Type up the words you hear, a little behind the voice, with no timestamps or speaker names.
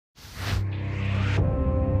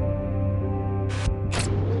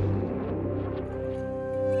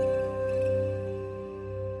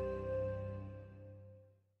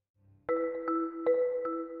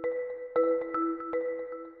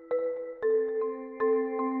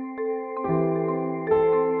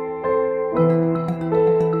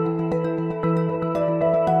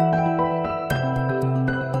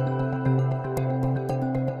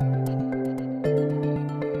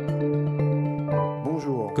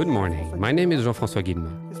Good morning. My name is Jean-François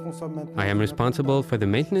Guillemot. I am responsible for the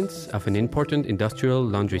maintenance of an important industrial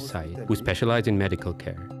laundry site who specialize in medical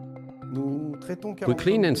care. We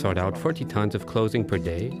clean and sort out 40 tons of clothing per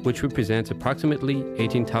day, which represents approximately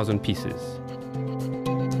 18,000 pieces.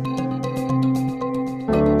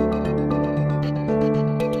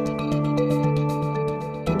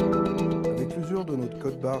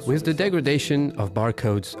 With the degradation of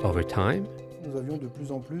barcodes over time,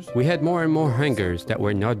 we had more and more hangers that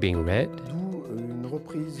were not being read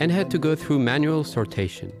and had to go through manual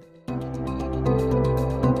sortation.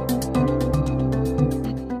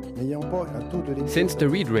 Since the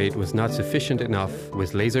read rate was not sufficient enough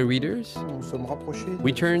with laser readers,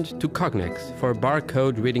 we turned to Cognex for a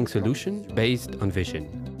barcode reading solution based on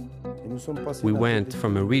vision. We went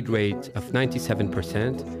from a read rate of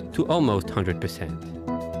 97% to almost 100%.